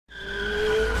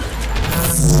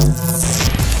Hey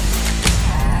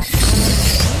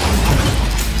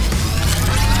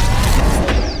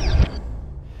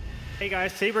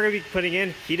guys, today we're going to be putting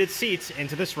in heated seats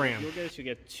into this Ram. You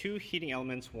get two heating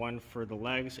elements, one for the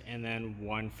legs and then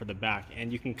one for the back.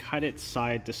 And you can cut it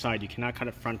side to side. You cannot cut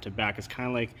it front to back. It's kind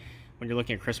of like when you're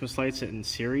looking at Christmas lights in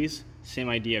series, same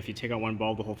idea. If you take out one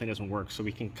bulb, the whole thing doesn't work. So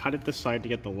we can cut it this side to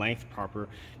get the length proper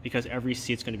because every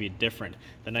seat's going to be different.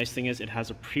 The nice thing is it has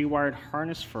a pre-wired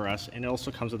harness for us, and it also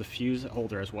comes with a fuse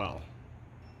holder as well.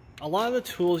 A lot of the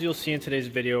tools you'll see in today's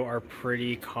video are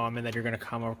pretty common that you're going to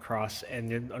come across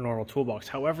in a normal toolbox.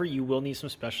 However, you will need some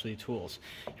specialty tools.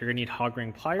 You're going to need hog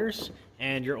ring pliers,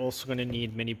 and you're also going to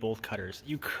need mini bolt cutters.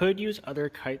 You could use other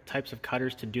types of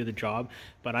cutters to do the job,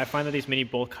 but I find that these mini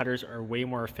bolt cutters are way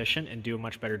more efficient and do a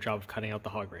much better job of cutting out the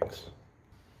hog rings.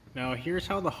 Now here's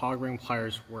how the hog ring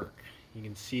pliers work. You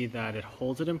can see that it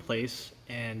holds it in place,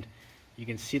 and you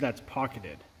can see that's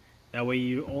pocketed. That way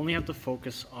you only have to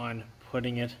focus on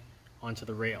putting it onto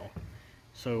the rail.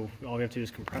 So all we have to do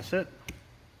is compress it,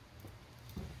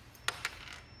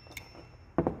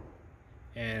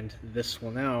 and this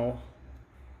will now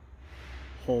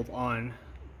hold on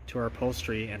to our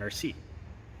upholstery and our seat.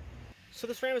 So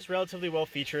this Ram is relatively well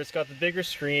featured. It's got the bigger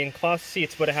screen, cloth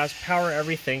seats, but it has power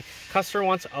everything. Customer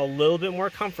wants a little bit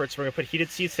more comfort, so we're gonna put heated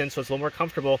seats in so it's a little more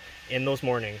comfortable in those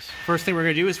mornings. First thing we're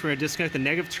gonna do is we're gonna disconnect the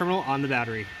negative terminal on the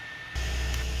battery.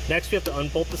 Next we have to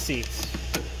unbolt the seats.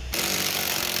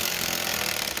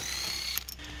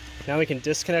 Now we can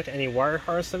disconnect any wire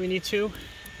harness that we need to,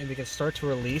 and we can start to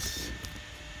release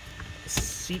the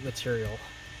seat material.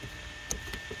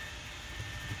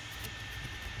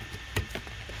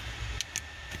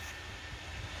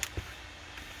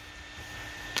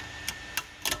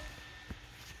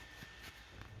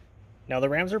 Now the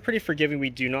Rams are pretty forgiving.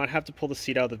 We do not have to pull the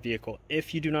seat out of the vehicle.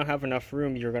 If you do not have enough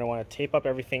room, you're going to want to tape up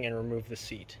everything and remove the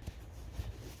seat.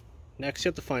 Next you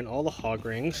have to find all the hog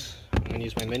rings. I'm going to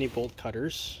use my mini bolt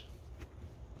cutters.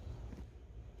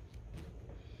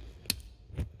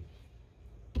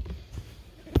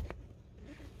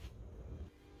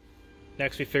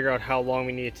 Next we figure out how long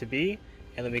we need it to be,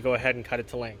 and then we go ahead and cut it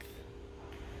to length.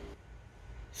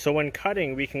 So when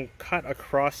cutting, we can cut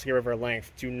across to get rid of our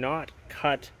length. Do not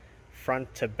cut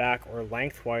front to back or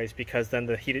lengthwise, because then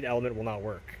the heated element will not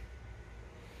work.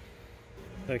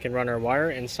 Then we can run our wire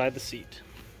inside the seat.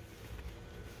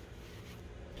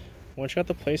 Once you got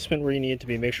the placement where you need it to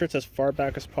be, make sure it's as far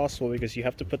back as possible, because you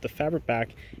have to put the fabric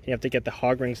back and you have to get the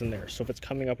hog rings in there. So if it's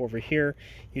coming up over here,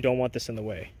 you don't want this in the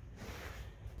way.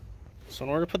 So in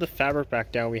order to put the fabric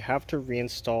back down, we have to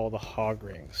reinstall the hog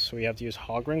rings. So we have to use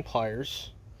hog ring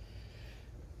pliers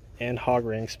and hog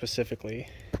rings specifically.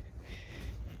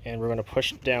 And we're going to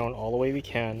push it down all the way we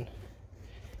can.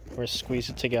 We're going to squeeze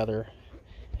it together.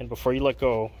 And before you let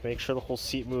go, make sure the whole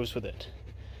seat moves with it.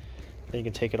 Then you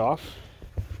can take it off.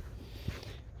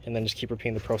 And then just keep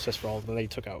repeating the process for all of them that you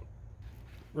took out.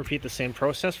 Repeat the same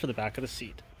process for the back of the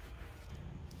seat.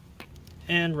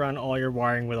 And run all your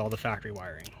wiring with all the factory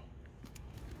wiring.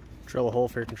 Drill a hole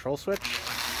for your control switch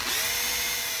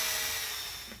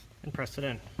and press it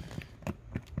in.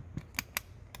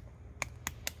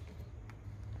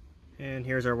 And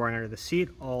here's our wiring under the seat,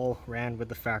 all ran with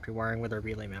the factory wiring with our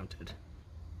relay mounted.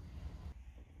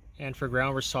 And for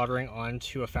ground, we're soldering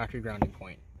onto a factory grounding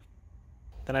point.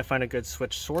 Then I find a good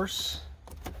switch source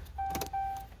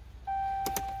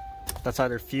that's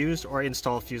either fused, or I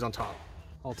install a fuse on top.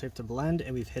 All taped to blend,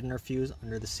 and we've hidden our fuse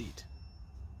under the seat.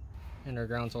 And our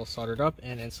ground's all soldered up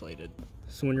and insulated.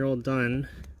 So when you're all done,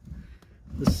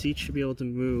 the seat should be able to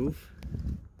move,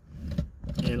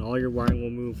 and all your wiring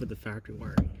will move with the factory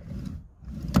wiring.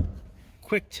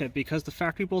 Quick tip, because the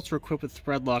factory bolts are equipped with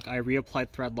thread lock, I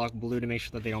reapplied thread lock blue to make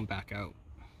sure that they don't back out.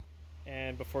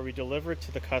 And before we deliver it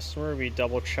to the customer, we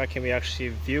double check and we actually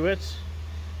view it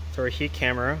through our heat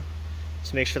camera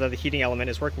to make sure that the heating element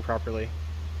is working properly.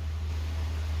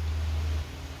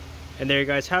 And there you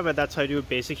guys have it. That's how you do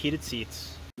basic heated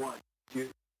seats.